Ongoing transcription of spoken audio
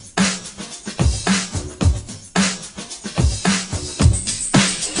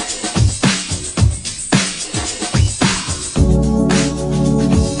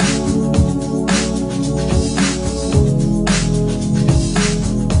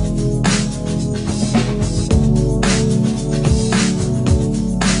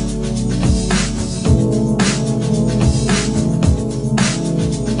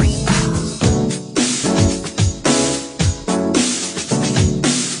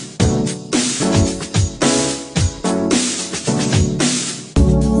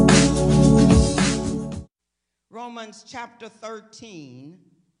Romans chapter 13,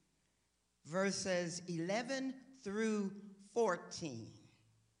 verses 11 through 14.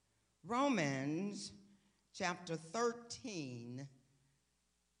 Romans chapter 13,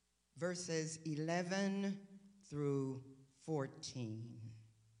 verses 11 through 14.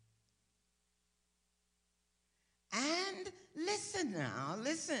 And listen now,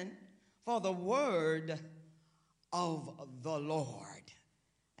 listen for the word of the Lord.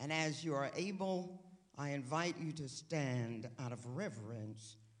 And as you are able, I invite you to stand out of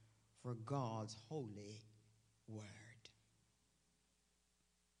reverence for God's holy word.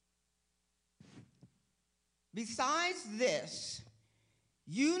 Besides this,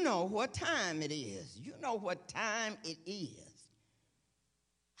 you know what time it is. You know what time it is.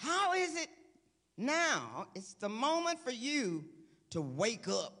 How is it now? It's the moment for you to wake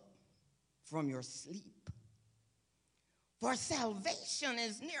up from your sleep. For salvation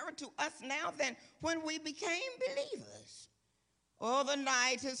is nearer to us now than when we became believers. Oh, the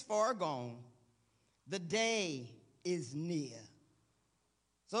night is far gone. The day is near.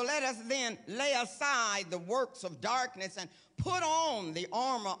 So let us then lay aside the works of darkness and put on the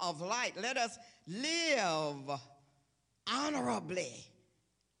armor of light. Let us live honorably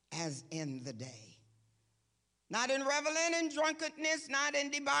as in the day. Not in reveling and drunkenness, not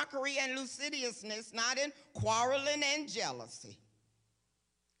in debauchery and lasciviousness, not in quarreling and jealousy.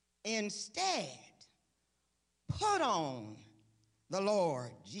 Instead, put on the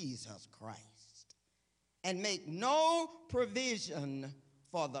Lord Jesus Christ and make no provision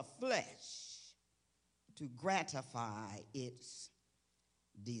for the flesh to gratify its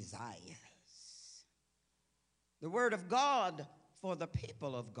desires. The word of God for the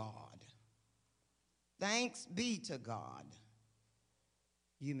people of God. Thanks be to God.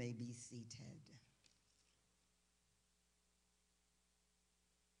 You may be seated.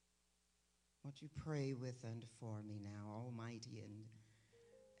 Won't you pray with and for me now, Almighty and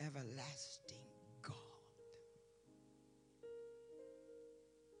everlasting God,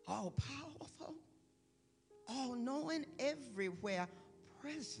 all powerful, all knowing, everywhere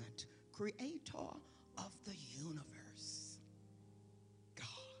present, creator of the universe, God.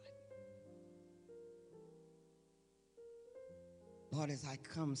 Lord, as I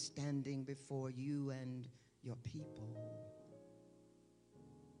come standing before you and your people,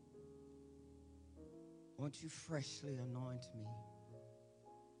 won't you freshly anoint me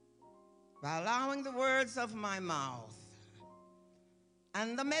by allowing the words of my mouth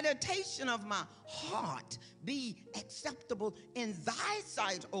and the meditation of my heart be acceptable in thy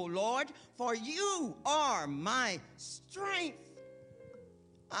sight, O Lord, for you are my strength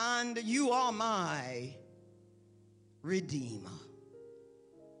and you are my Redeemer.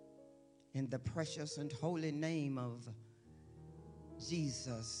 In the precious and holy name of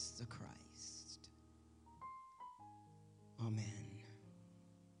Jesus the Christ. Amen.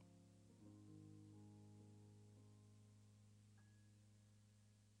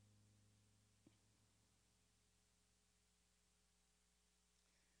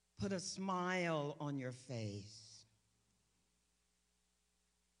 Put a smile on your face.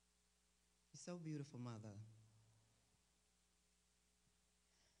 You're so beautiful, Mother.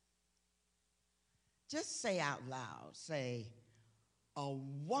 Just say out loud, say, a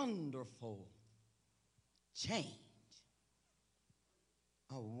wonderful change.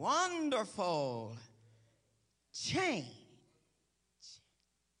 A wonderful change.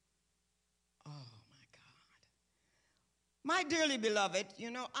 Oh, my God. My dearly beloved,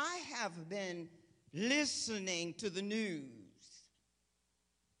 you know, I have been listening to the news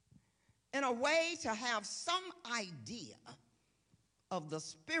in a way to have some idea of the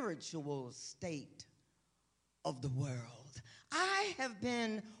spiritual state of the world. I have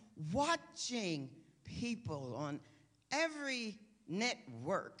been watching people on every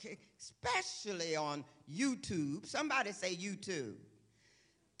network, especially on YouTube, somebody say YouTube,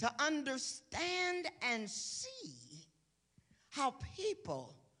 to understand and see how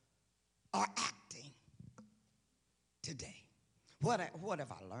people are acting today. What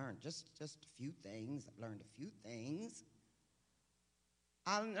have I learned? Just a few things. I've learned a few things.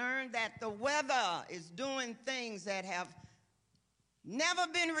 I learned that the weather is doing things that have never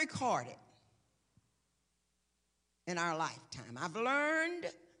been recorded in our lifetime. I've learned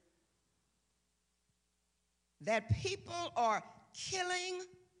that people are killing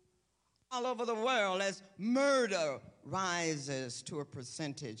all over the world as murder rises to a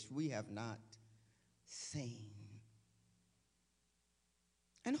percentage we have not seen.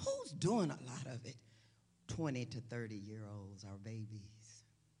 And who's doing a lot of it? 20 to 30-year-olds, our babies.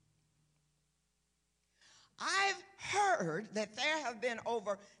 I've heard that there have been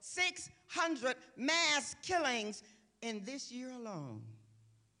over 600 mass killings in this year alone,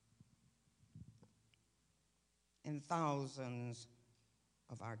 and thousands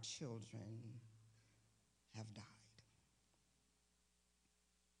of our children have died.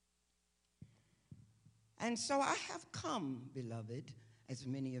 And so I have come, beloved, as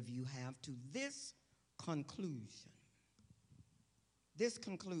many of you have, to this conclusion. This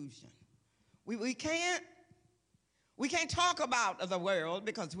conclusion. We can't talk about the world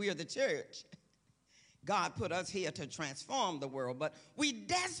because we are the church. God put us here to transform the world, but we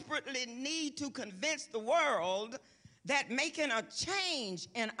desperately need to convince the world that making a change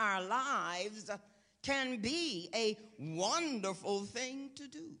in our lives can be a wonderful thing to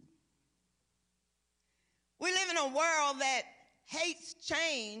do. We live in a world that hates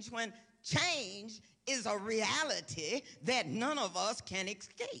change when change is a reality that none of us can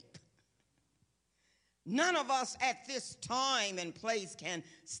escape. None of us at this time and place can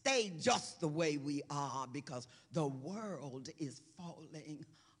stay just the way we are because the world is falling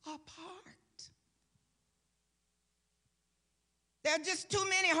apart. There are just too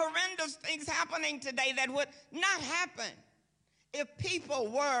many horrendous things happening today that would not happen if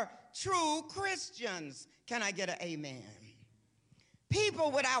people were true Christians. Can I get an amen?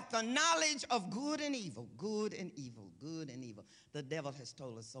 People without the knowledge of good and evil, good and evil, good and evil. The devil has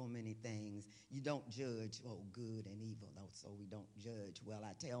told us so many things. You don't judge, good and evil, so we don't judge. Well,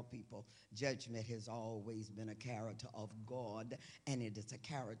 I tell people judgment has always been a character of God, and it is a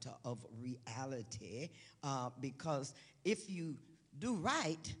character of reality, because if you do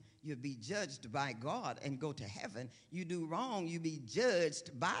right, you'll be judged by God and go to heaven. You do wrong, you'll be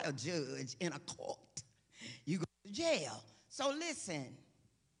judged by a judge in a court. You go to jail. So listen,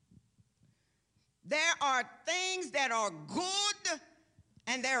 there are things that are good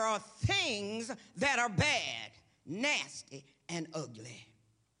and there are things that are bad, nasty, and ugly.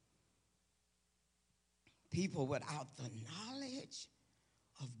 People without the knowledge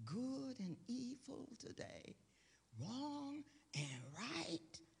of good and evil today, wrong and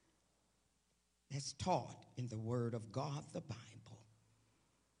right, that's taught in the Word of God, the Bible,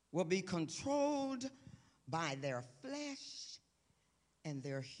 will be controlled by their flesh and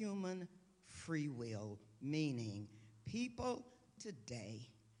their human free will, meaning people today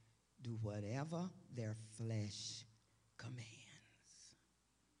do whatever their flesh commands.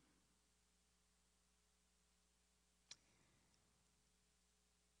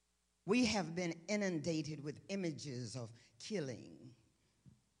 We have been inundated with images of killing.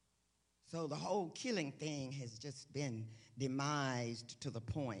 So the whole killing thing has just been demised to the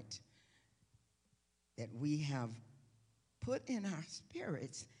point that we have put in our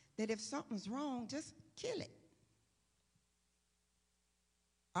spirits that if something's wrong, just kill it.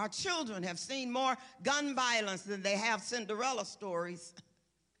 Our children have seen more gun violence than they have Cinderella stories.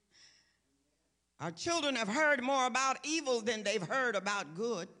 Our children have heard more about evil than they've heard about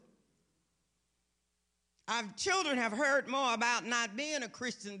good. Our children have heard more about not being a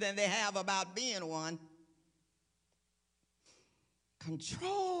Christian than they have about being one.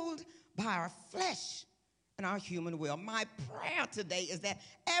 Controlled by our flesh and our human will. My prayer today is that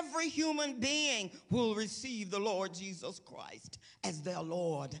every human being will receive the Lord Jesus Christ as their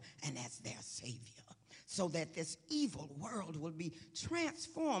Lord and as their Savior, so that this evil world will be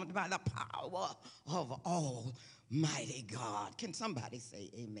transformed by the power of Almighty God. Can somebody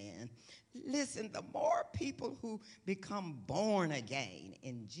say amen? Listen, the more people who become born again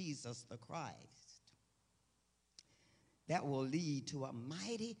in Jesus the Christ, that will lead to a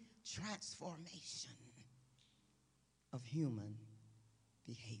mighty transformation of human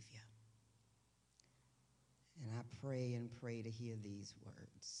behavior. And I pray and pray to hear these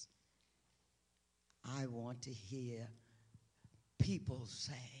words. I want to hear people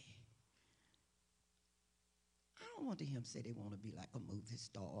say, I don't want to hear them say they want to be like a movie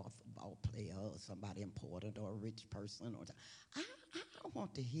star or a football player or somebody important or a rich person. I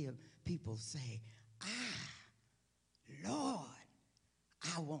want to hear people say, Lord,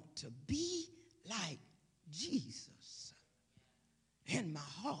 I want to be like Jesus in my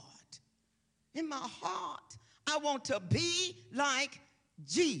heart. In my heart, I want to be like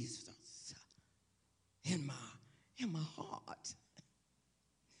Jesus in my heart.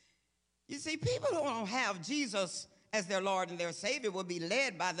 You see, people who don't have Jesus as their Lord and their Savior will be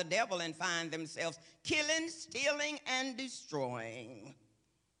led by the devil and find themselves killing, stealing, and destroying.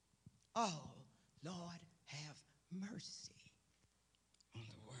 Oh, Lord, have mercy on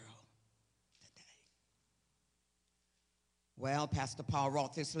the world today. Well, Pastor Paul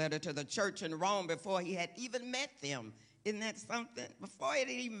wrote this letter to the church in Rome before he had even met them. Isn't that something? Before he had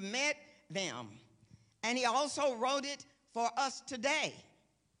even met them. And he also wrote it for us today.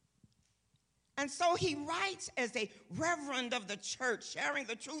 And so he writes as a reverend of the church, sharing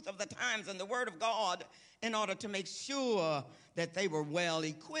the truth of the times and the word of God in order to make sure that they were well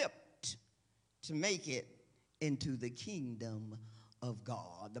equipped to make it into the kingdom of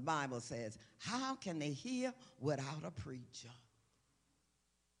God. The Bible says, how can they hear without a preacher?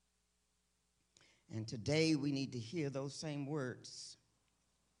 And today we need to hear those same words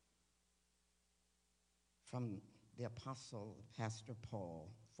from the apostle, Pastor Paul,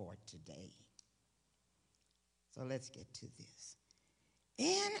 for today. So let's get to this.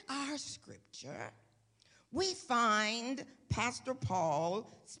 In our scripture, we find Pastor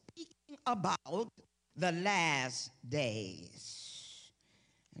Paul speaking about the last days.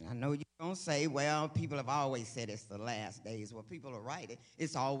 And I know you're going to say, well, people have always said it's the last days. Well, people are right.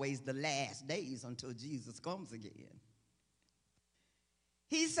 It's always the last days until Jesus comes again.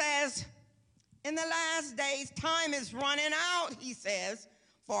 He says, in the last days, time is running out, he says,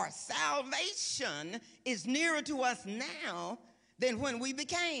 for salvation is nearer to us now than when we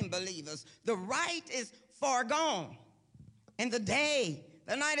became believers. The right is far gone, and the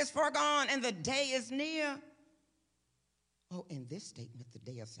night is far gone, and the day is near. Oh, in this statement, the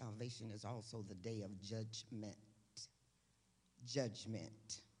day of salvation is also the day of judgment.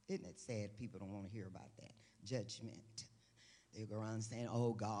 Judgment. Isn't it sad people don't want to hear about that? Judgment. They go around saying,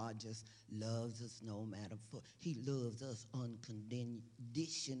 oh, God just loves us no matter what. He loves us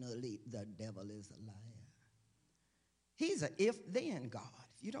unconditionally. The devil is a liar. He's an if-then God.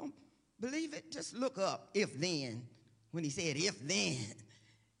 If you don't believe it, just look up if-then when he said if-then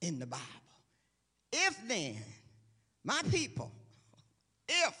in the Bible. If-then, my people,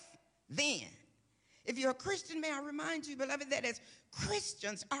 if-then. If you're a Christian, may I remind you, beloved, that as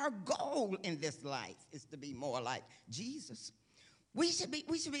Christians, our goal in this life is to be more like Jesus. We should be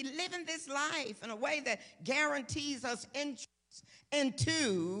living this life in a way that guarantees us entrance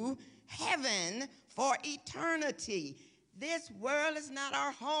into heaven for eternity. This world is not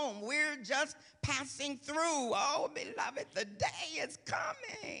our home. We're just passing through. Oh, beloved, the day is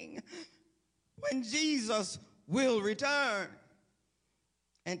coming when Jesus will return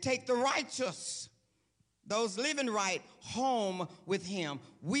and take the righteous, those living right, home with him.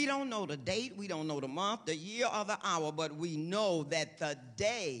 We don't know the date, we don't know the month, the year, or the hour, but we know that the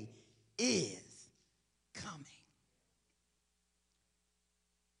day is coming.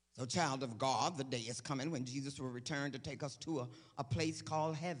 So, child of God, the day is coming when Jesus will return to take us to a place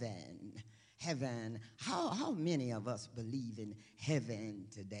called heaven. Heaven. How many of us believe in heaven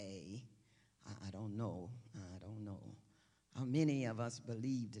today? I don't know. How many of us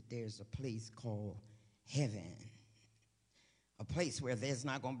believe that there's a place called heaven? A place where there's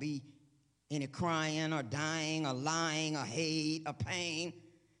not going to be any crying or dying or lying or hate or pain.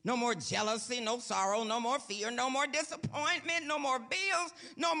 No more jealousy, no sorrow, no more fear, no more disappointment, no more bills,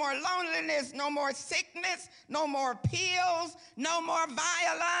 no more loneliness, no more sickness, no more pills, no more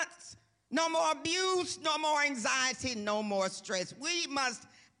violence, no more abuse, no more anxiety, no more stress. We must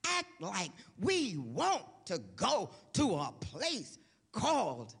act like we want to go to a place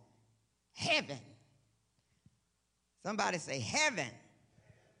called heaven. Somebody say heaven.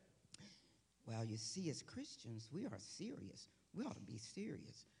 Well, you see, as Christians, we are serious. We ought to be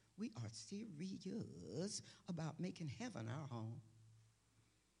serious. We are serious about making heaven our home.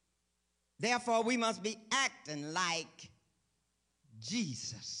 Therefore, we must be acting like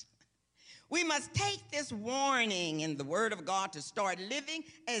Jesus. We must take this warning in the Word of God to start living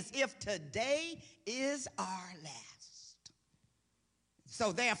as if today is our last.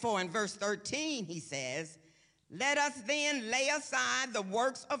 So therefore, in verse 13, he says, let us then lay aside the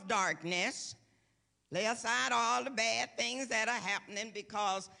works of darkness, lay aside all the bad things that are happening,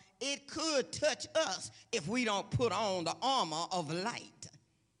 because it could touch us if we don't put on the armor of light.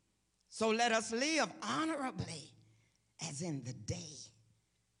 So let us live honorably as in the day,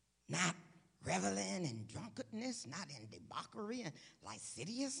 not reveling in drunkenness, not in debauchery and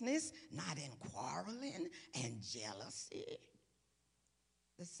lasciviousness, not in quarreling and jealousy.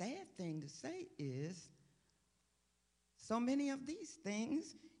 The sad thing to say is, so many of these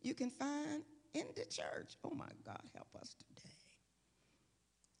things you can find in the church. Oh my God, help us today.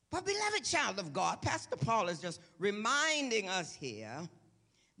 But beloved child of God, Pastor Paul is just reminding us here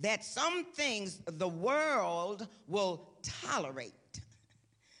that some things the world will tolerate.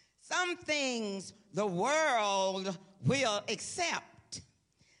 Some things the world will accept.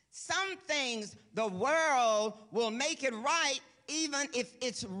 Some things the world will make it right even if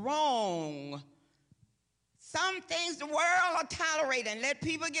it's wrong. Some things the world will tolerate and let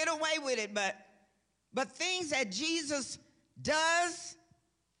people get away with it, but things that Jesus does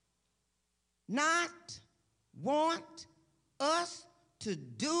not want us to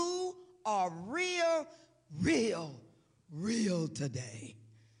do are real, real, real today.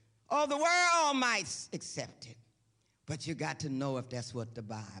 Oh, the world might accept it, but you got to know if that's what the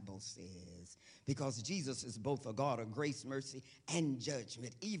Bible says. Because Jesus is both a God of grace, mercy, and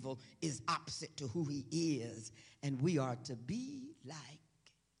judgment. Evil is opposite to who he is, and we are to be like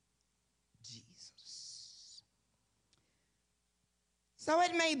Jesus. So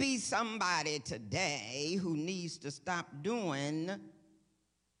it may be somebody today who needs to stop doing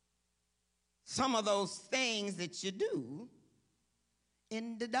some of those things that you do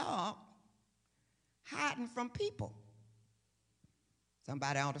in the dark, hiding from people.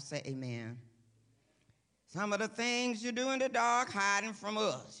 Somebody ought to say amen. Some of the things you do in the dark, hiding from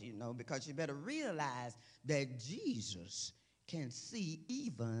us, because you better realize that Jesus can see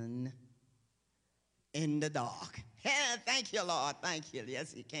even in the dark. Thank you, Lord. Thank you.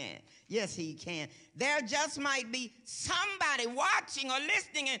 Yes, he can. Yes, he can. There just might be somebody watching or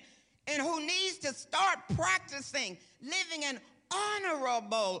listening and who needs to start practicing living an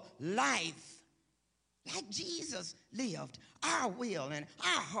honorable life like Jesus lived. Our will and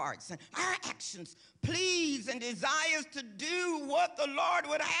our hearts and our actions please and desires to do what the Lord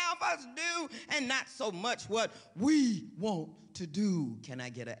would have us do and not so much what we want to do. Can I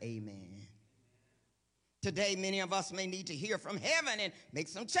get an amen? Today, many of us may need to hear from heaven and make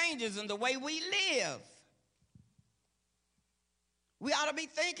some changes in the way we live. We ought to be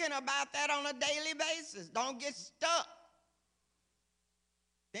thinking about that on a daily basis. Don't get stuck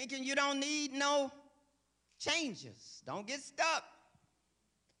thinking you don't need no changes. Don't get stuck.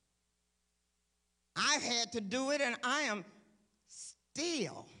 I've had to do it, and I am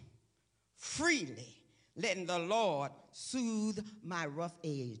still freely letting the Lord soothe my rough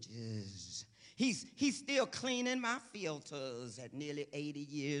edges. He's still cleaning my filters at nearly 80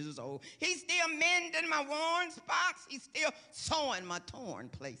 years old. He's still mending my worn spots. He's still sewing my torn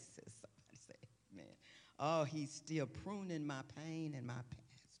places. Somebody say amen. Oh, he's still pruning my pain and my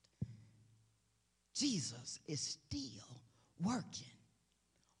past. Jesus is still working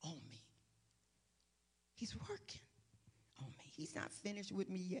on me. He's working on me. He's not finished with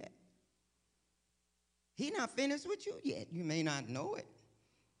me yet. He's not finished with you yet. You may not know it.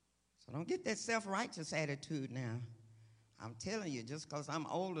 So don't get that self-righteous attitude now. I'm telling you, just because I'm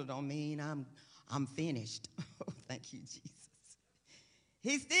older don't mean I'm finished. Thank you, Jesus.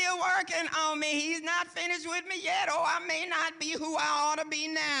 He's still working on me. He's not finished with me yet. Oh, I may not be who I ought to be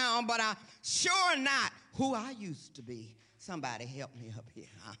now, but I'm sure not who I used to be. Somebody help me up here.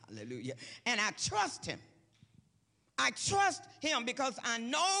 Hallelujah. And I trust him. I trust him because I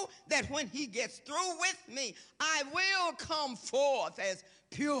know that when he gets through with me, I will come forth as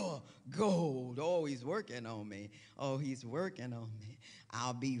pure gold. Oh, he's working on me. Oh, he's working on me.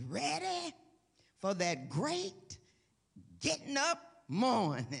 I'll be ready for that great getting up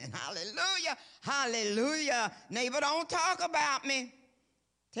morning. Hallelujah. Hallelujah. Neighbor, don't talk about me.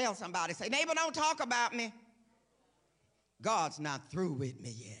 Tell somebody, say, neighbor, don't talk about me. God's not through with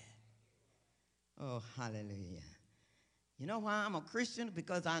me yet. Oh, hallelujah. You know why I'm a Christian?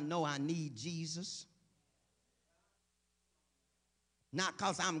 Because I know I need Jesus. Not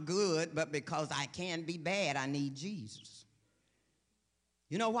because I'm good, but because I can be bad. I need Jesus.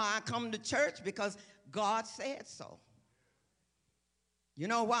 You know why I come to church? Because God said so. You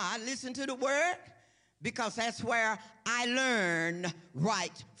know why I listen to the word? Because that's where I learn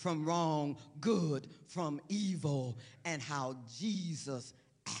right from wrong, good from evil, and how Jesus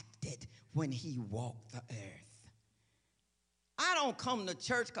acted when he walked the earth. I don't come to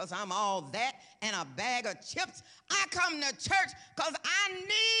church because I'm all that and a bag of chips. I come to church because I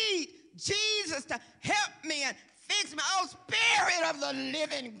need Jesus to help me and fix me. Oh, Spirit of the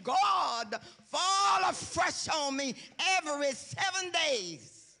living God, fall afresh on me every 7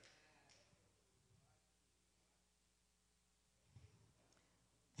 days.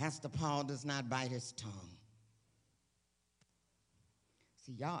 Pastor Paul does not bite his tongue.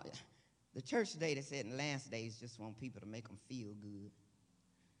 See, y'all, the church today, they said in the last days just want people to make them feel good.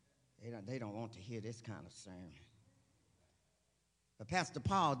 They don't want to hear this kind of sermon. But Pastor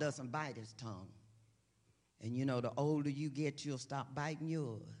Paul doesn't bite his tongue. And you know, the older you get, you'll stop biting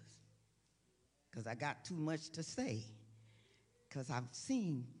yours. Because I got too much to say. Because I've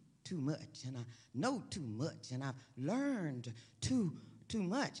seen too much, and I know too much, and I've learned too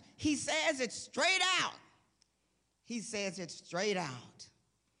much. He says it straight out. He says it straight out.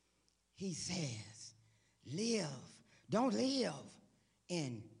 He says, don't live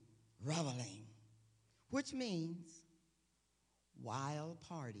in reveling, which means wild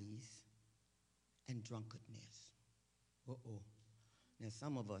parties and drunkenness. Uh-oh. Now,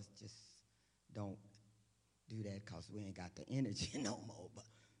 some of us just don't do that because we ain't got the energy no more. But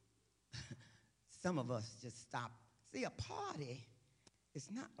some of us just stop. See, a party is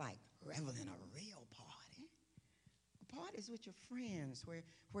not like reveling a real party. A party is with your friends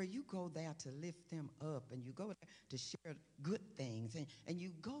where you go there to lift them up and you go there to share good things and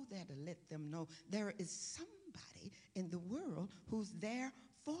you go there to let them know there is somebody in the world who's there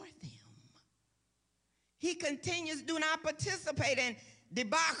for them. He continues, do not participate in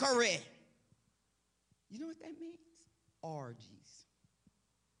debauchery. You know what that means? Orgies.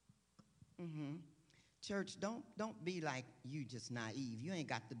 Church, don't be like you just naive. You ain't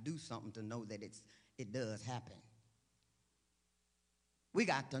got to do something to know that it does happen. We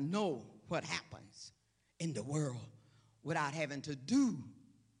got to know what happens in the world without having to do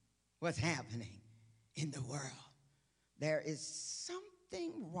what's happening in the world. There is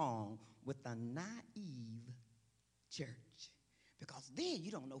something wrong with a naive church, because then you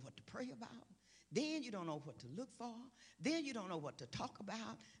don't know what to pray about. Then you don't know what to look for. Then you don't know what to talk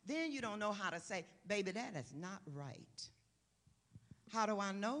about. Then you don't know how to say, baby, that is not right. How do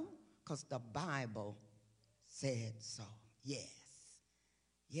I know? Because the Bible said so. Yes.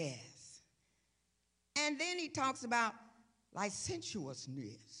 Yes. And then he talks about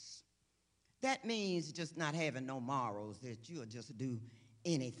licentiousness. That means just not having no morals, that you'll just do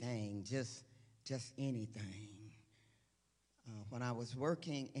anything, just anything. When I was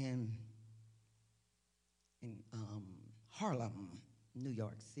working in Harlem, New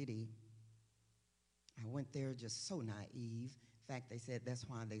York City, I went there just so naive. In fact, they said that's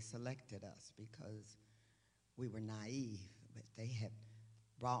why they selected us, because we were naive. But they had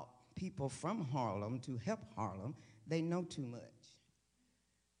brought people from Harlem to help Harlem. They know too much.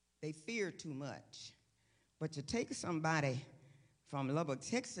 They fear too much. But to take somebody from Lubbock,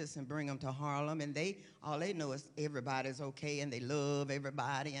 Texas, and bring them to Harlem, and all they know is everybody's okay, and they love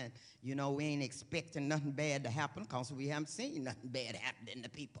everybody, and, you know, we ain't expecting nothing bad to happen because we haven't seen nothing bad happening to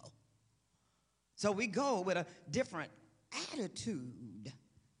people. So we go with a different attitude.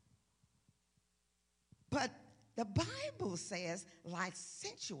 But the Bible says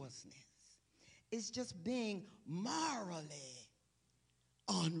licentiousness is just being morally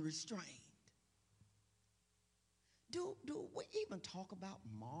unrestrained. Do we even talk about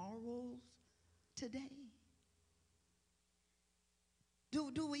morals today?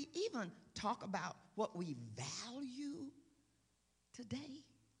 Do we even talk about what we value today?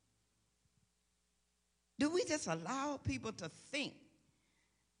 Do we just allow people to think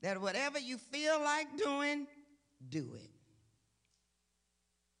that whatever you feel like doing, do it?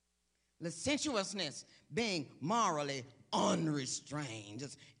 Licentiousness, being morally unrestrained,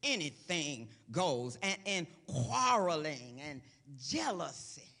 just anything goes, and quarreling and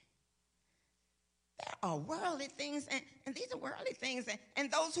jealousy. There are worldly things, and these are worldly things,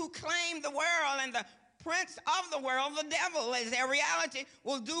 and those who claim the world and the prince of the world, the devil, is their reality,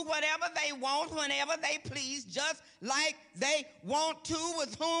 will do whatever they want whenever they please, just like they want to,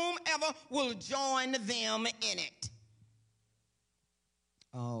 with whomever will join them in it.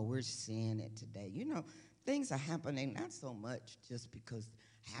 Oh, we're seeing it today. You know, things are happening, not so much just because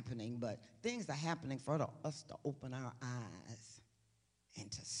happening, but things are happening for us to open our eyes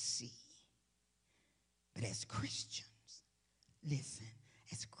and to see. But as Christians, listen,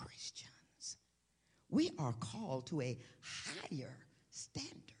 as Christians, we are called to a higher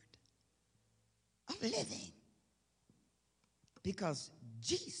standard of living, because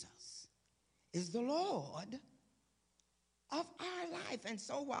Jesus is the Lord of our life. And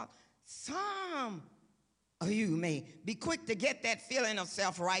so while some of you may be quick to get that feeling of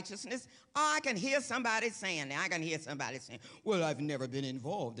self-righteousness, I can hear somebody saying, well, I've never been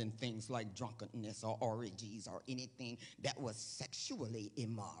involved in things like drunkenness or orgies or anything that was sexually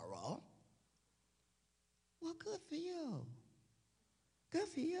immoral. Well, good for you. Good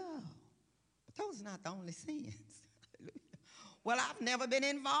for you. But those are not the only sins. Well, I've never been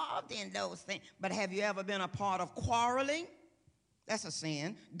involved in those things. But have you ever been a part of quarreling? That's a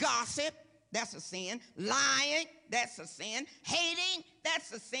sin. Gossip, that's a sin. Lying, that's a sin. Hating,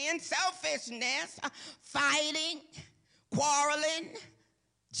 that's a sin. Selfishness, fighting, quarreling,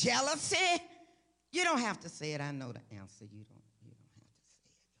 jealousy. You don't have to say it. I know the answer. You don't have to say it.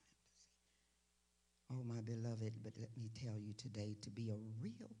 Oh, my beloved, but let me tell you today, to be a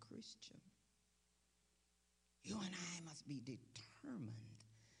real Christian, you and I must be determined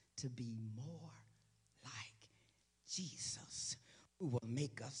to be more like Jesus, who will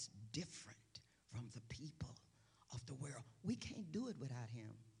make us different from the people of the world. We can't do it without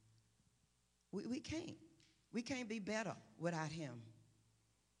him. We can't. We can't be better without him.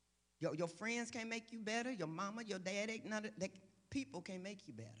 Your friends can't make you better. Your mama, your daddy, people can't make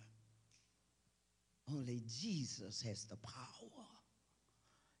you better. Only Jesus has the power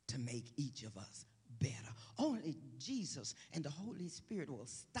to make each of us better. Only Jesus and the Holy Spirit will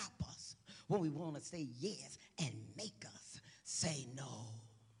stop us when we want to say yes and make us say no.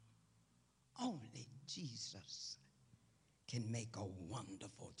 Only Jesus can make a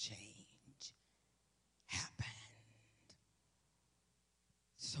wonderful change happen.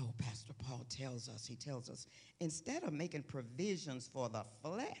 So Pastor Paul tells us, instead of making provisions for the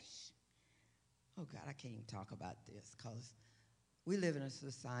flesh, oh God, I can't even talk about this because we live in a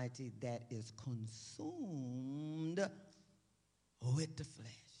society that is consumed with the flesh.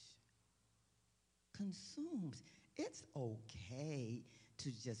 Consumes. It's okay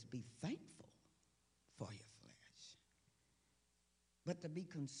to just be thankful for your flesh. But to be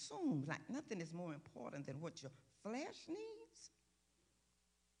consumed, like nothing is more important than what your flesh needs.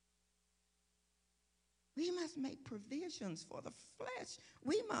 We must make provisions for the flesh.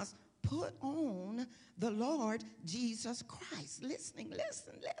 We must put on the Lord Jesus Christ. Listen.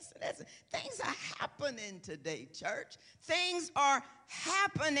 Things are happening today, church. Things are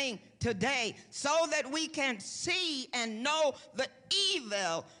happening today so that we can see and know the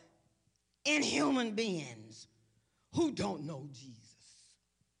evil in human beings who don't know Jesus.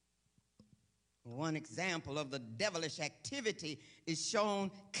 One example of the devilish activity is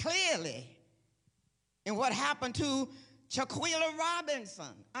shown clearly in what happened to Shaquilla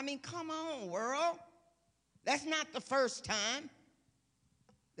Robinson. I mean, come on, world. That's not the first time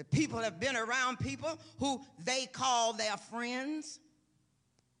that people have been around people who they call their friends,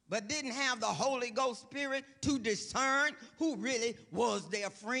 but didn't have the Holy Ghost Spirit to discern who really was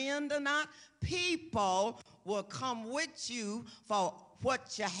their friend or not. People will come with you for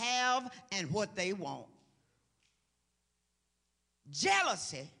what you have and what they want.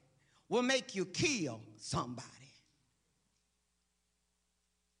 Jealousy will make you kill somebody.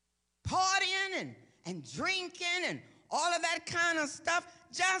 Partying and drinking and all of that kind of stuff.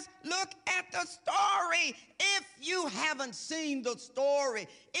 Just look at the story. If you haven't seen the story,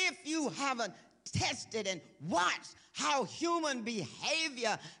 if you haven't tested and watched how human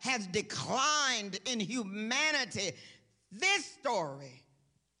behavior has declined in humanity, this story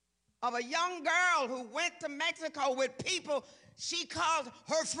of a young girl who went to Mexico with people she called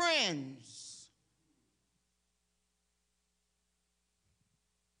her friends.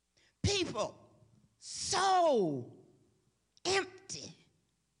 People so empty,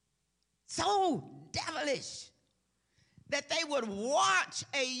 so devilish, that they would watch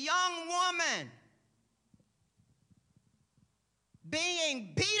a young woman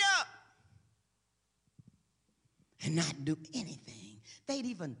being beat up and not do anything. They'd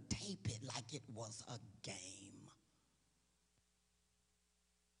even tape it like it was a game.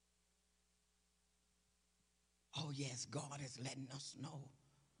 Oh, yes, God is letting us know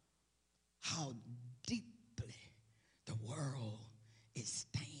how deeply the world is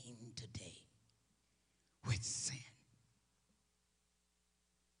stained today with sin.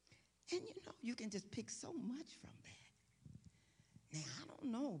 And you know, you can just pick so much from that. Now, I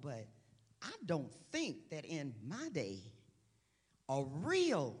don't know, but I don't think that in my day, a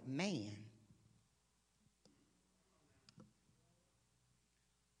real man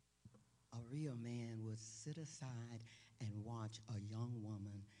would sit aside and watch a young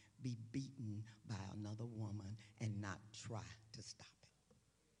woman be beaten by another woman and not try to stop it.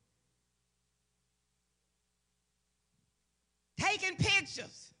 Taking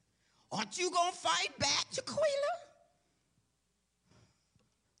pictures. Aren't you going to fight back, Jaquila?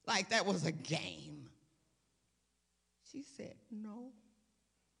 Like that was a game. She said, no.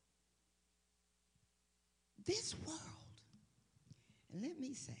 This world, and let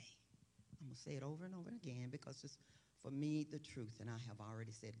me say, I'm going to say it over and over again because it's, for me, the truth, and I have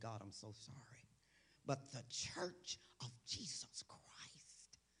already said, God, I'm so sorry. But the church of Jesus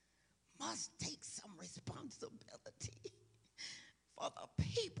Christ must take some responsibility for the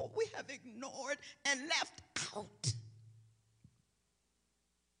people we have ignored and left out.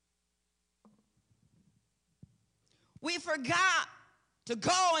 We forgot to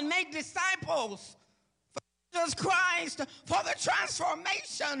go and make disciples for Jesus Christ for the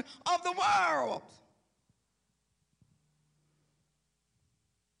transformation of the world.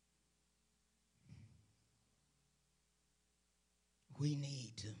 We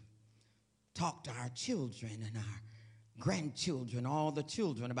need to talk to our children and our grandchildren, all the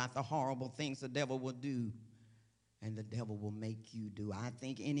children, about the horrible things the devil will do and the devil will make you do. I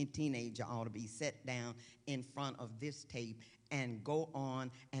think any teenager ought to be set down in front of this tape and go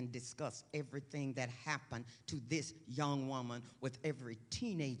on and discuss everything that happened to this young woman with every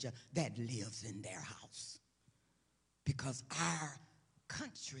teenager that lives in their house. Because our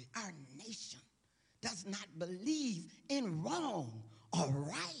country, our nation, does not believe in wrong or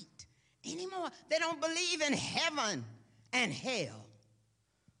right anymore. They don't believe in heaven and hell.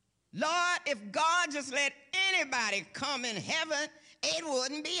 Lord, if God just let anybody come in heaven, it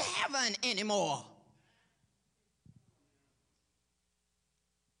wouldn't be heaven anymore.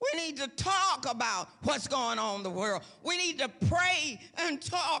 We need to talk about what's going on in the world. We need to pray and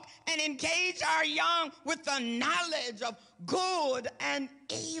talk and engage our young with the knowledge of good and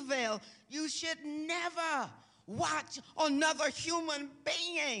evil. You should never watch another human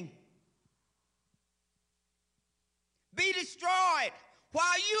being be destroyed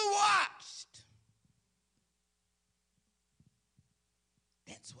while you watched.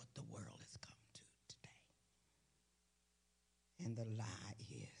 That's what the world has come to today. And the lie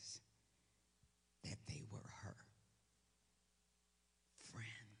is that they were her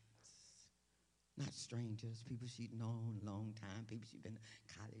friends, not strangers, people she'd known a long time, people she'd been to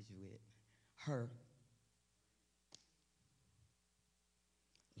college with. Her.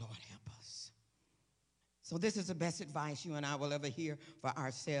 Lord, help us. So this is the best advice you and I will ever hear for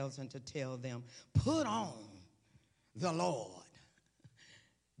ourselves, and to tell them, put on the Lord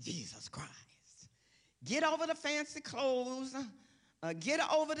Jesus Christ. Get over the fancy clothes. Get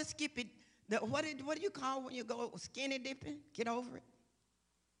over the skippy. What do you call when you go skinny dipping? Get over it.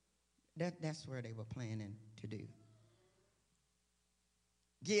 That's where they were planning to do.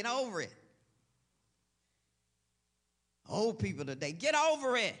 Get over it. Old people today, get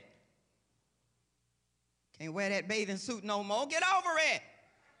over it. Can't wear that bathing suit no more. Get over it.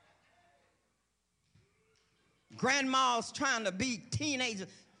 Grandma's trying to be teenagers.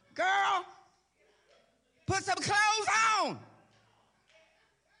 Girl, put some clothes on.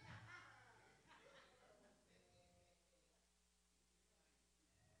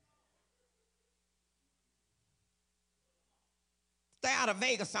 Stay out of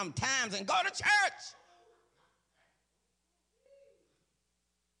Vegas sometimes and go to church.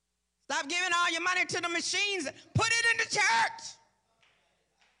 Stop giving all your money to the machines. Put it in the church.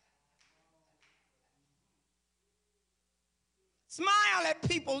 Smile at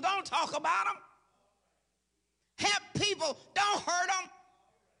people. Don't talk about them. Help people. Don't hurt them.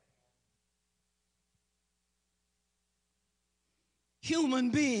 Human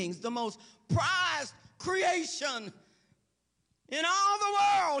beings, the most prized creation in all the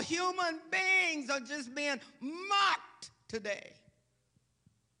world. Human beings are just being mocked today.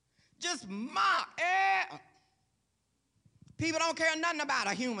 Just mocked. People don't care nothing about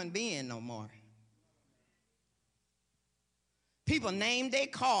a human being no more. People name their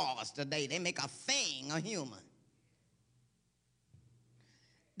cars today. They make a thing a human.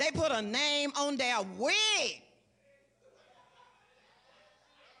 They put a name on their wig.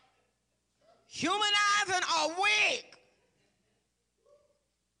 Humanizing a wig.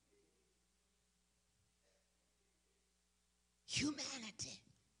 Humanity.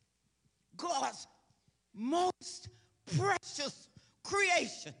 God's most precious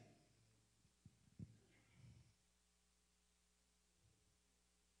creation.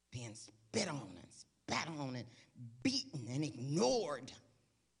 Being spit on and spat on and beaten and ignored.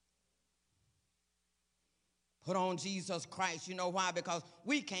 Put on Jesus Christ. You know why? Because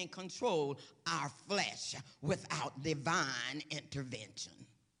we can't control our flesh without divine intervention.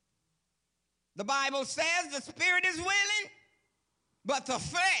 The Bible says the spirit is willing, but the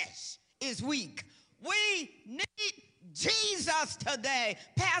flesh is weak. We need Jesus today.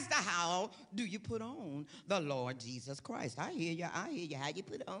 Pastor, how do you put on the Lord Jesus Christ? I hear you. How you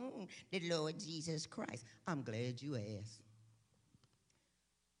put on the Lord Jesus Christ? I'm glad you asked.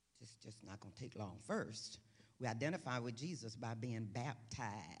 Just not going to take long. First, we identify with Jesus by being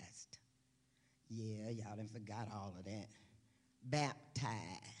baptized. Yeah, y'all done forgot all of that. Baptized.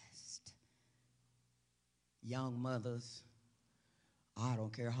 Young mothers, I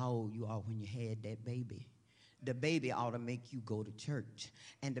don't care how old you are when you had that baby. The baby ought to make you go to church.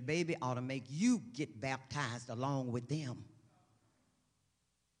 And the baby ought to make you get baptized along with them.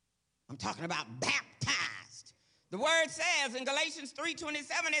 I'm talking about baptized. The word says in Galatians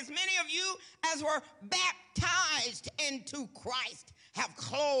 3:27, as many of you as were baptized into Christ have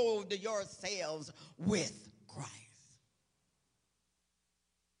clothed yourselves with Christ.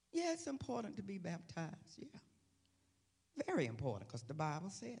 Yeah, it's important to be baptized, yeah. Very important, because the Bible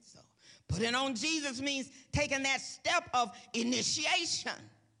says so. Putting on Jesus means taking that step of initiation.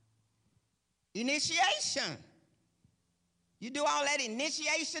 Initiation. You do all that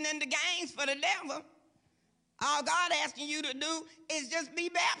initiation in the games for the devil. All God asking you to do is just be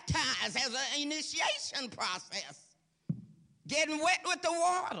baptized as an initiation process. Getting wet with the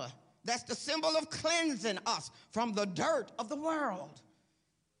water. That's the symbol of cleansing us from the dirt of the world.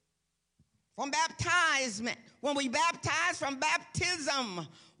 From baptizement. When we baptize from baptism,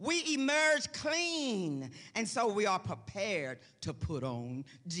 we emerge clean. And so we are prepared to put on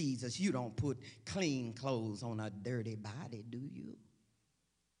Jesus. You don't put clean clothes on a dirty body, do you?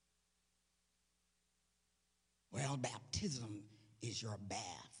 Well, baptism is your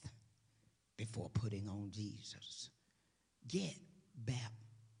bath before putting on Jesus. Get baptized.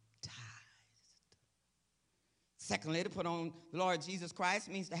 Secondly, to put on the Lord Jesus Christ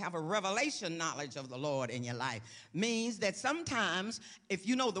means to have a revelation knowledge of the Lord in your life. Means that sometimes, if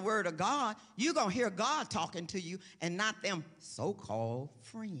you know the word of God, you're going to hear God talking to you and not them so-called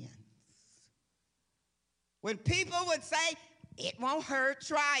friends. When people would say, it won't hurt,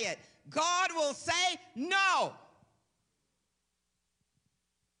 try it, God will say, no.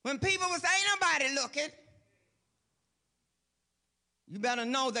 When people would say, ain't nobody looking, you better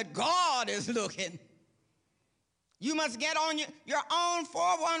know that God is looking. You must get on your own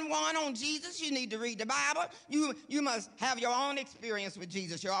 411 on Jesus. You need to read the Bible. You must have your own experience with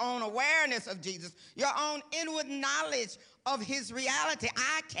Jesus, your own awareness of Jesus, your own inward knowledge of his reality.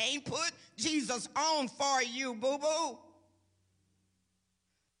 I can't put Jesus on for you, boo-boo.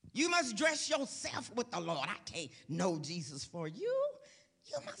 You must dress yourself with the Lord. I can't know Jesus for you.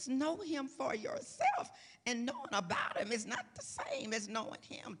 You must know him for yourself. And knowing about him is not the same as knowing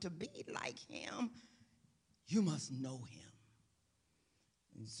him. To be like him, you must know him.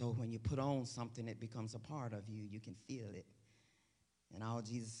 And so when you put on something, it becomes a part of you. You can feel it. And all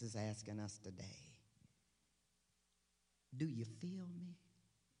Jesus is asking us today, do you feel me?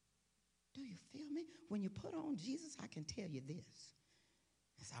 Do you feel me? When you put on Jesus, I can tell you this.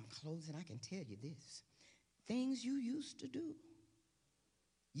 As I'm closing, I can tell you this. Things you used to do,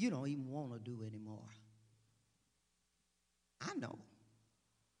 you don't even want to do anymore. I know.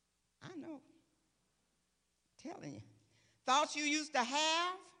 Telling you. Thoughts you used to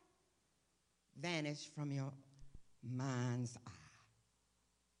have vanish from your mind's eye.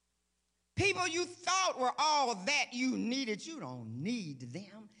 People you thought were all that you needed, you don't need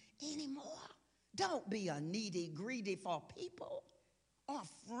them anymore. Don't be a needy, greedy for people or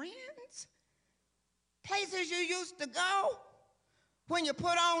friends. Places you used to go, when you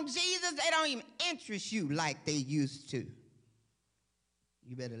put on Jesus, they don't even interest you like they used to.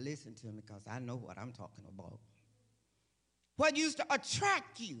 You better listen to me because I know what I'm talking about. What used to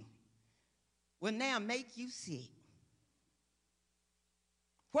attract you will now make you sick.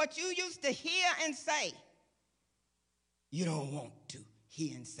 What you used to hear and say, you don't want to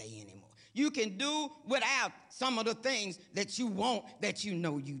hear and say anymore. You can do without some of the things that you want that you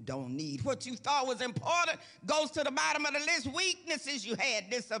know you don't need. What you thought was important goes to the bottom of the list. Weaknesses you had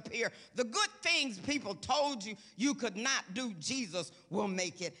disappear. The good things people told you you could not do, Jesus will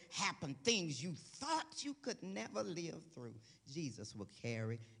make it happen. Things you thought you could never live through, Jesus will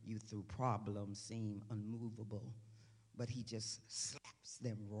carry you through. Problems seem unmovable, but he just slaps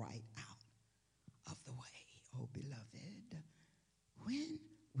them right out of the way. Oh, beloved, when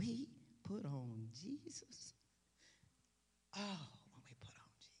we put on Jesus, when we put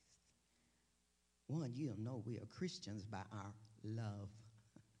on Jesus, one, you'll know we are Christians by our love.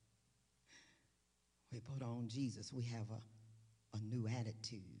 We put on Jesus, we have a new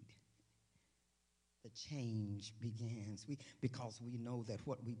attitude. The change begins because we know that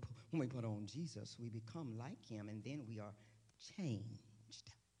when we put on Jesus, we become like him, and then we are changed.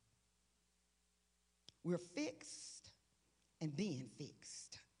 We're fixed and being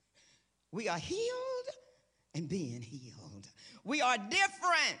fixed. We are healed and being healed. We are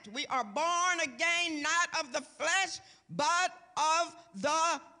different. We are born again, not of the flesh, but of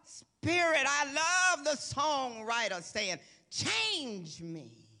the Spirit. I love the songwriter saying, change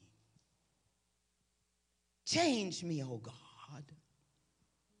me. Change me, oh God.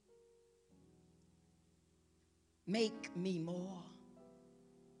 Make me more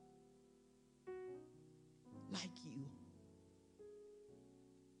like you.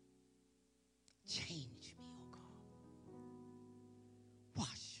 Change me, oh God.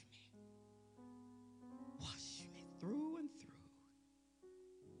 Wash me through and through.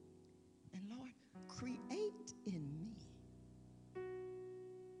 And Lord, create in me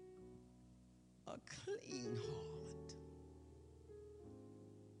a clean heart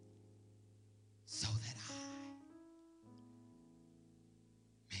so that I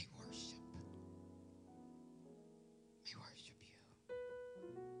may worship you.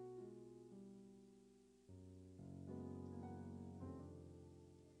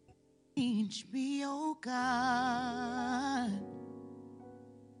 Change me, oh God.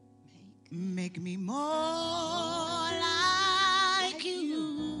 Make me more like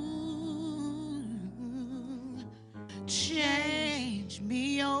you. Change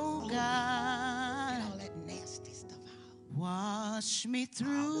me, oh God. Wash me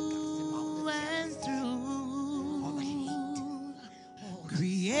through and through. All the hate.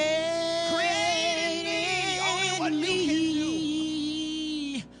 Create in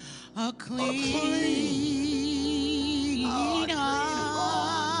me a clean heart,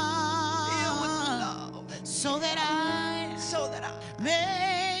 so that I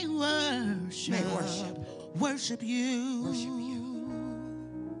may worship you.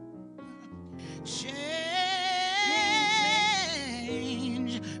 Change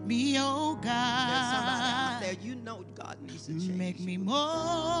me, oh God. There's somebody out there, you know God needs to change. Make me more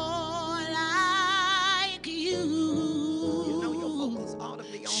like you. You know your focus ought to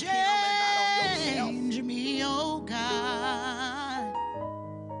be on Him and not on yourself. Change me, oh God.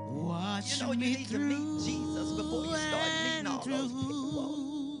 Watch You know you me need to meet Jesus before you start meeting all those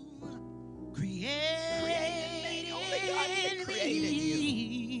people. Create Only God can create in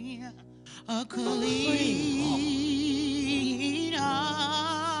you. a clean heart,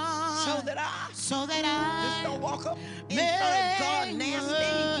 so that I Just don't walk up in front of God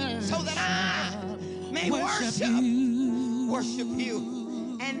nasty, so that I may worship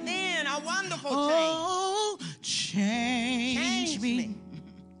you. And then a wonderful change me.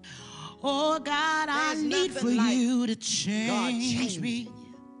 Oh God, I need for you to change me.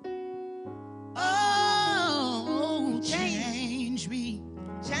 Oh, change me.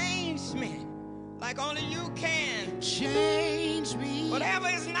 Change me like only you can. Change me. Whatever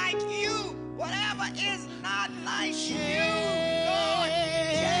is like you, whatever is not like you, Lord,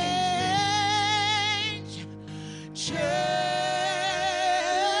 change.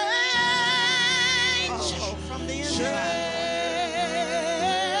 Oh, from the inside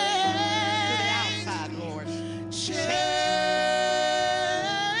to the outside, Lord. Change.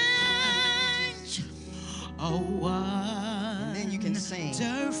 Oh, and then you can sing.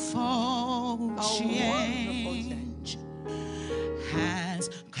 Wonderful change has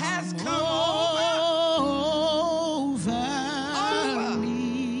come over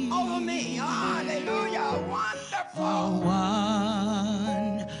me. Over me. Hallelujah. Wonderful.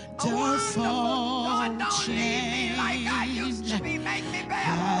 Wonderful Lord, don't leave me like I used to be. Make me better.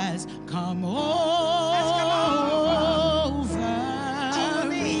 has come over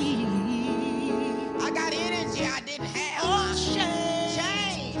me. I got energy I didn't have. Oh, change.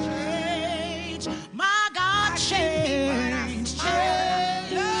 My God, change.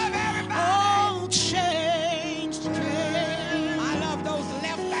 Love everybody. Oh, change. I love those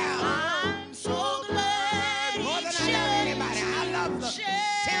left out. I'm so glad More than I love anybody. I love the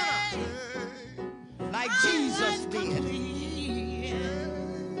sinner like Jesus did.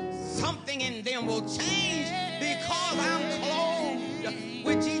 Something in them will change because I'm clothed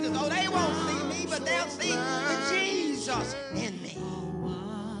with Jesus. Oh, they won't see me, but they'll see the Jesus in me.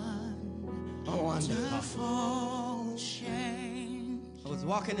 Oh, wonderful. I was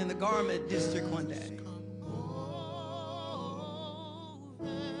walking in the garment district one day.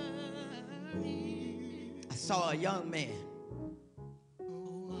 I saw a young man.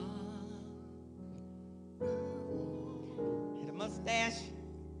 Had a mustache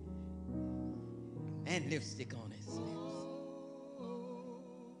and lipstick on his lips.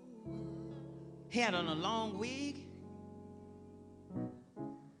 He had on a long wig,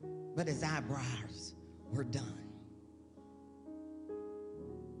 but his eyebrows were done.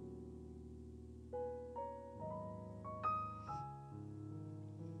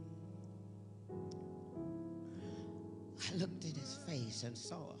 I looked at his face and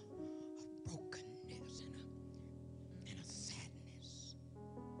saw a brokenness and a sadness.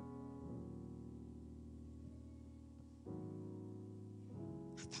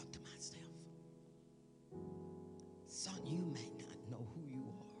 I thought to myself, son, you may not know who you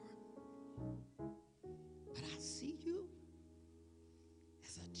are, but I see you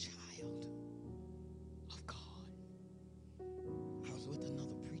as a child of God. I was with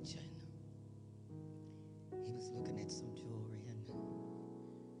another preacher, and he was looking at some jewelry, and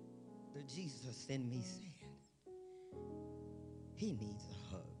the Jesus in me said, he needs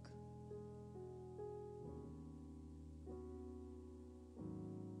a hug.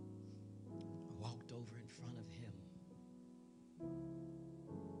 I walked over in front of him,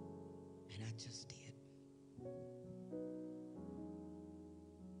 and I just did.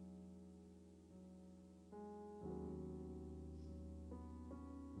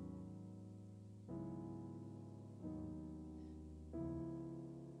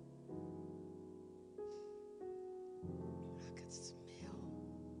 I could smell.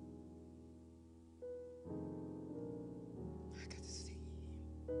 I could see.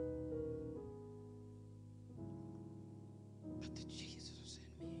 But the Jesus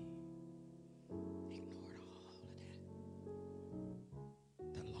in me ignored all of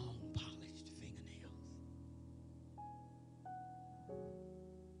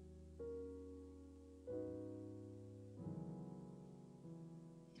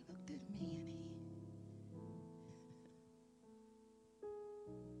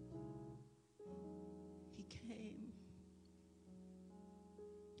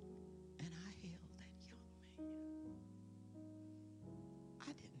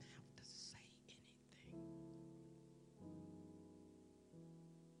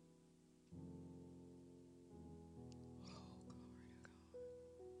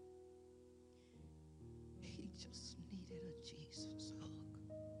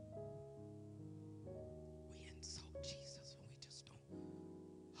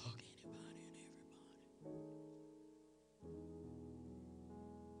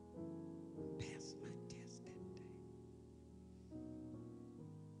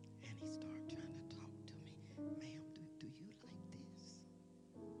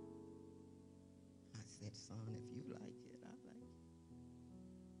son, if you like it, I like it.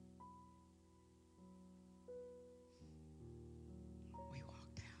 We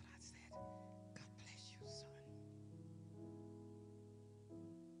walked out. I said, God bless you, son.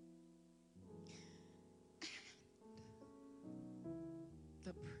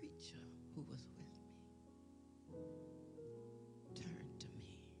 The preacher who was with me turned to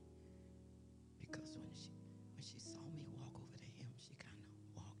me, because when she saw me walk over to him, she kind of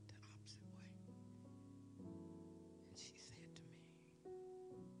walked the opposite way. And she said to me,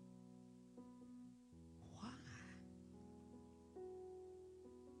 "Why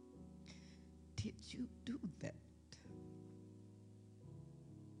did you do that?"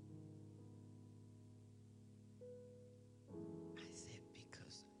 I said,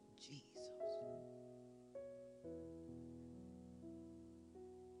 "Because Jesus."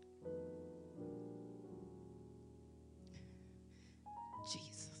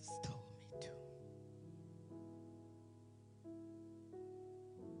 Jesus told me to.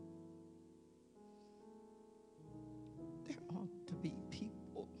 There ought to be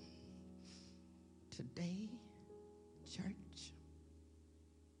people today, church,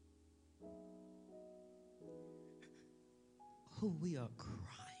 who we are crying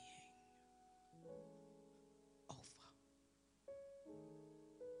over.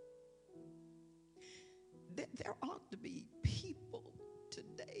 There ought to be people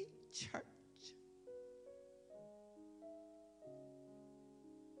today, church,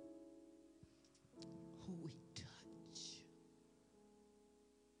 who we touch.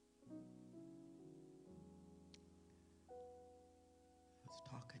 I was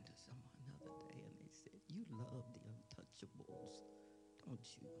talking to someone the other day, and they said, "You love the untouchables, don't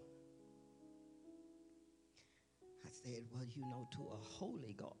you?" I said, "Well, you know, to a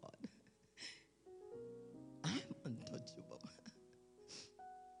holy God, I'm untouchable."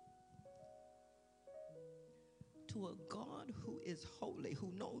 To a God who is holy,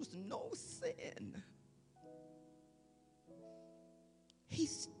 who knows no sin, he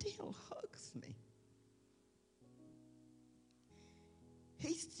still hugs me.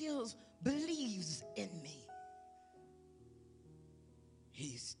 He still believes in me.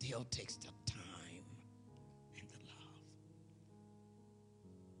 He still takes the time and the love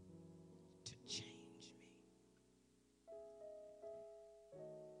to change me.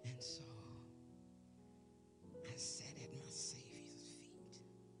 And so I sat at my Savior's feet.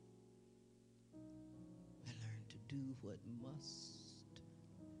 I learned to do what must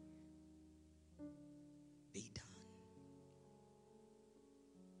be done.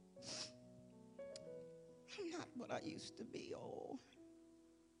 I'm not what I used to be, oh.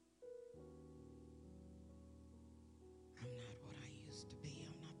 I'm not what I used to be.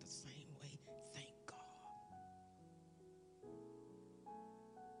 I'm not the same way, thank God.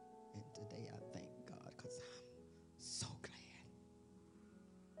 And today I thank God, because I'm so glad.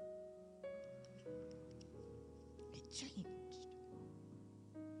 It changed.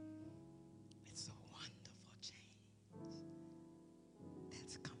 It's a wonderful change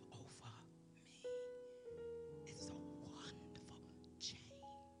that's come over me. It's a wonderful change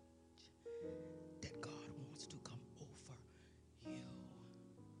that God wants to come over you.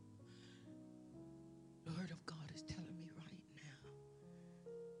 The Word of God is telling me right now,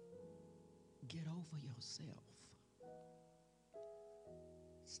 get over yourself.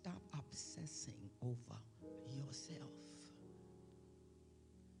 Stop obsessing over yourself.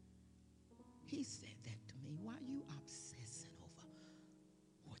 He said that to me. Why you obsessing over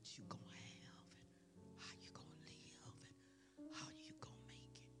what you gonna have and how you gonna live and how you gonna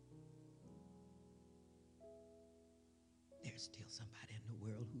make it? There's still somebody in the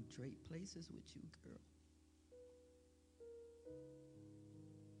world who trade places with you, girl.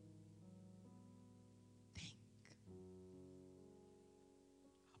 Think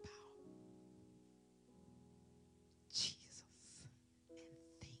about Jesus and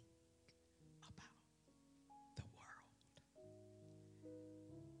think about the world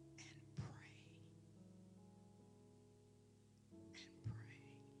and pray and pray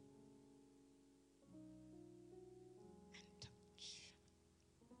and touch.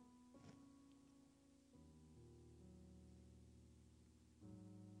 Oh,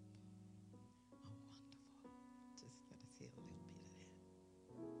 wonderful. Just let us hear a little bit of that.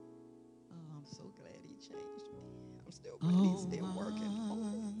 Oh, I'm so glad he changed me. I'm still glad he's still working. Oh,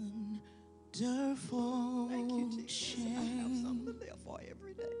 Wonderful thank you, Jesus. I have something to change. live for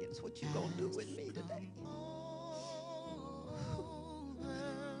every day. It's what you're going to do with me today.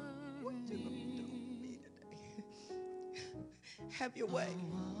 What you going to do with me today? Have your way.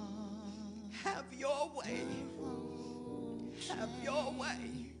 Have your way. Have your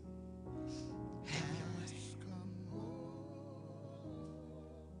way. Have your way.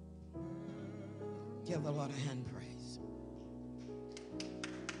 Give the Lord a hand praise.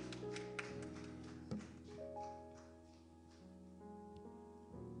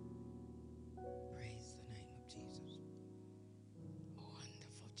 Praise the name of Jesus.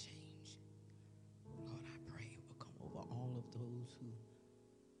 Wonderful change. Lord, I pray it will come over all of those who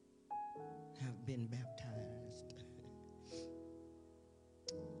have been baptized,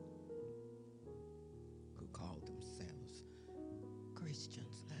 who call themselves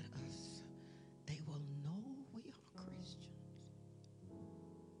Christians. Let us, they will know we are Christians.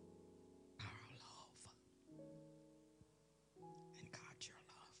 Our love and God, your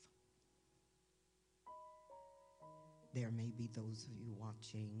love. There may be those of you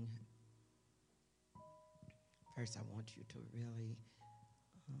watching. First, I want you to really,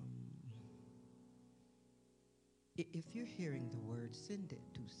 if you're hearing the word, send it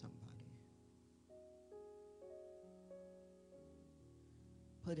to somebody.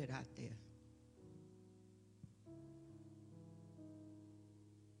 Put it out there.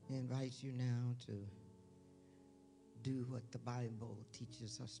 I invite you now to do what the Bible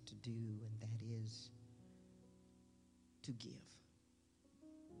teaches us to do, and that is to give.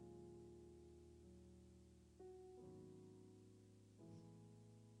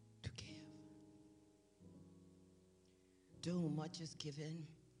 To give. To whom much is given,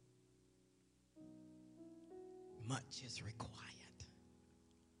 much is required.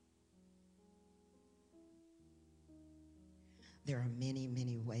 There are many,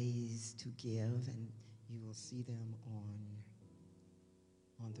 many ways to give, and you will see them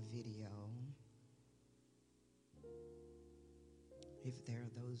on the video. If there are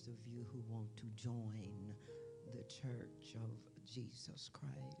those of you who want to join the Church of Jesus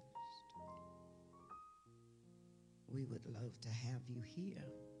Christ, we would love to have you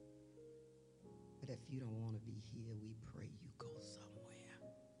here. But if you don't want to be here, we pray you go somewhere.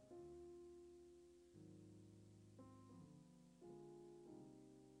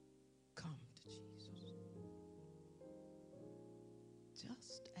 Come to Jesus.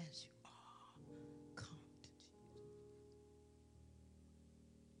 Just as you are, come to Jesus.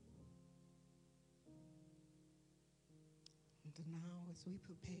 And now as we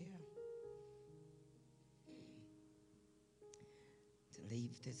prepare to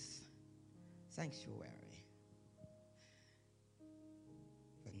leave this sanctuary,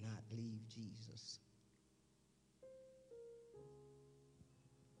 but not leave Jesus,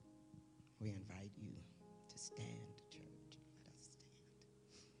 we invite you to stand, church. Let us stand.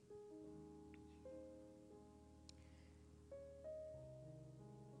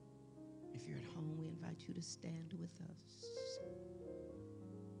 If you're at home, we invite you to stand with us.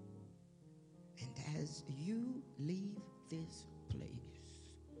 And as you leave this place,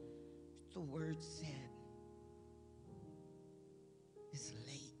 the word said, it's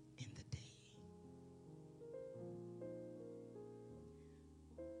late in the day.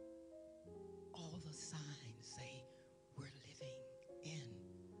 All the signs say we're living in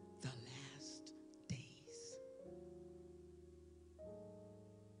the last days.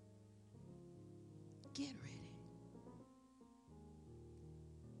 Get ready.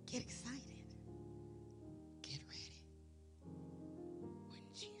 Get excited. Get ready when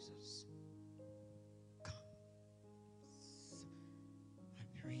Jesus comes. I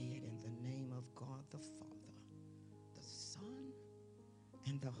pray it in the name of God the Father, the Son,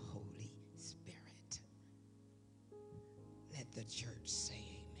 and the Holy Spirit. Let the church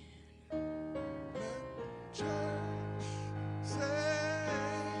say amen.